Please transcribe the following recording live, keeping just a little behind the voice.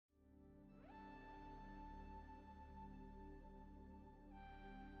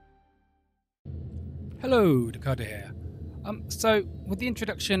Hello, Dakota here. So with the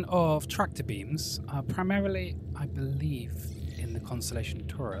introduction of tractor beams, primarily I believe in the Constellation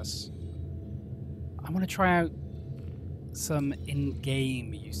Taurus, I want to try out some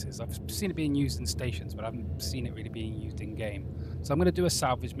in-game uses. I've seen it being used in stations, but I haven't seen it really being used in-game. So I'm going to do a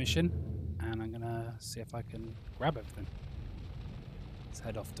salvage mission, and I'm going to see if I can grab everything. Let's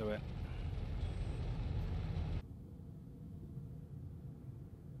head off to it.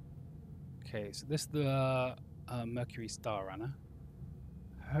 Okay, so this is the Mercury Star Runner.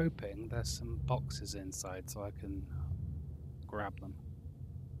 Hoping there's some boxes inside so I can grab them.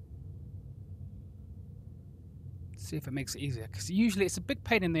 See if it makes it easier, because usually it's a big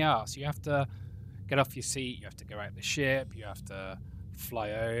pain in the ass. You have to get off your seat, you have to go out the ship, you have to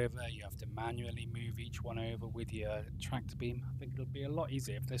fly over, you have to manually move each one over with your tractor beam. I think it'll be a lot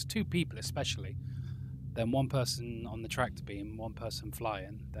easier if there's two people, especially. Then one person on the tractor beam, one person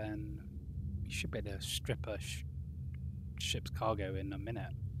flying, then you should be able to strip a ship's cargo in a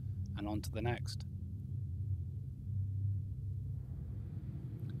minute and on to the next.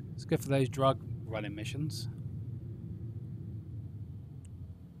 It's good for those drug running missions.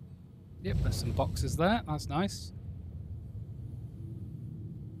 Yep, there's some boxes there. That's nice.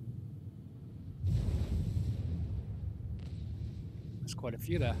 There's quite a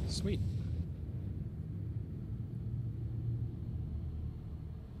few there. Sweet.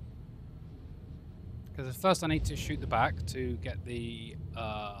 Because first I need to shoot the back to get the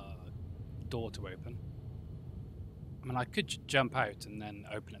door to open. I mean, I could jump out and then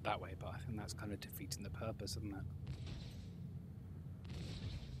open it that way, but I think that's kind of defeating the purpose, isn't it?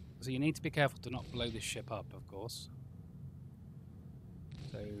 So you need to be careful to not blow this ship up, of course.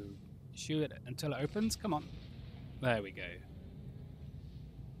 So shoot it until it opens. Come on. There we go.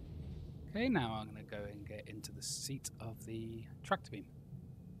 Okay, now I'm going to go and get into the seat of the tractor beam.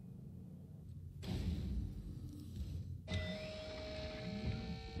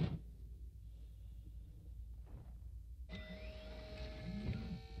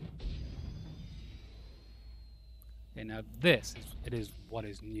 Okay, now this is what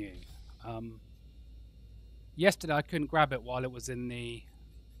is new. Yesterday I couldn't grab it while it was in the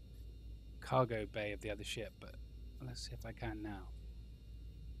cargo bay of the other ship, but let's see if I can now.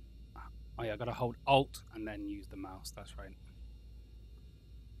 Oh yeah, I gotta hold Alt and then use the mouse, that's right.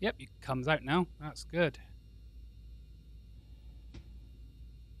 Yep, it comes out now, that's good.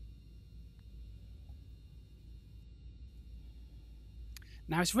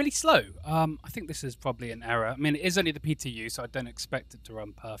 Now it's really slow. I think this is probably an error. I mean, it is only the PTU, so I don't expect it to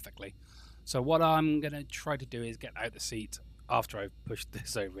run perfectly. So what I'm going to try to do is get out the seat after I've pushed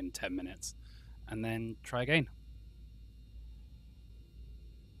this over in 10 minutes, and then try again.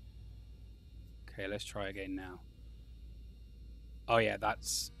 Okay, let's try again now. Oh yeah,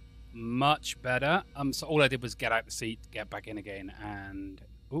 that's much better. So all I did was get out the seat, get back in again, and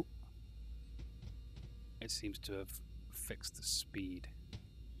ooh, it seems to have fixed the speed.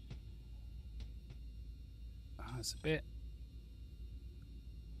 It's a bit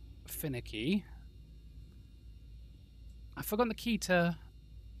finicky. I've forgotten the key to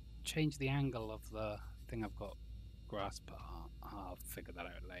change the angle of the thing I've got grasp, but I'll figure that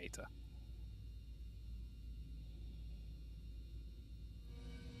out later.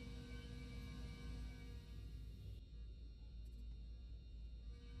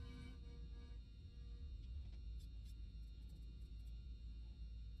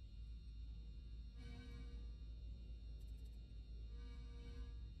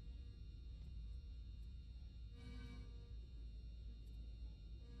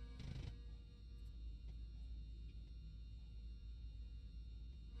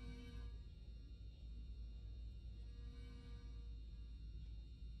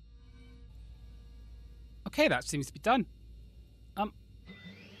 Okay, that seems to be done.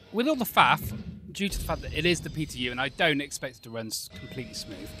 With all the faff, due to the fact that it is the PTU and I don't expect it to run completely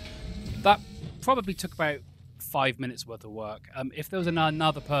smooth, that probably took about 5 minutes worth of work. If there was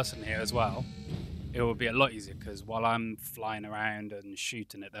another person here as well, it would be a lot easier, because while I'm flying around and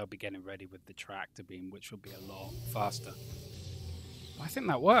shooting it, they'll be getting ready with the tractor beam, which will be a lot faster. I think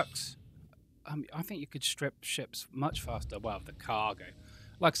that works. I think you could strip ships much faster. Well, the cargo.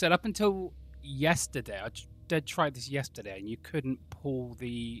 Like I said, up until yesterday, I did try this yesterday, and you couldn't pull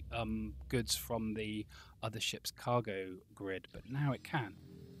the goods from the other ship's cargo grid, but now it can.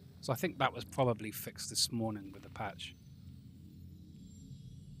 So I think that was probably fixed this morning with the patch.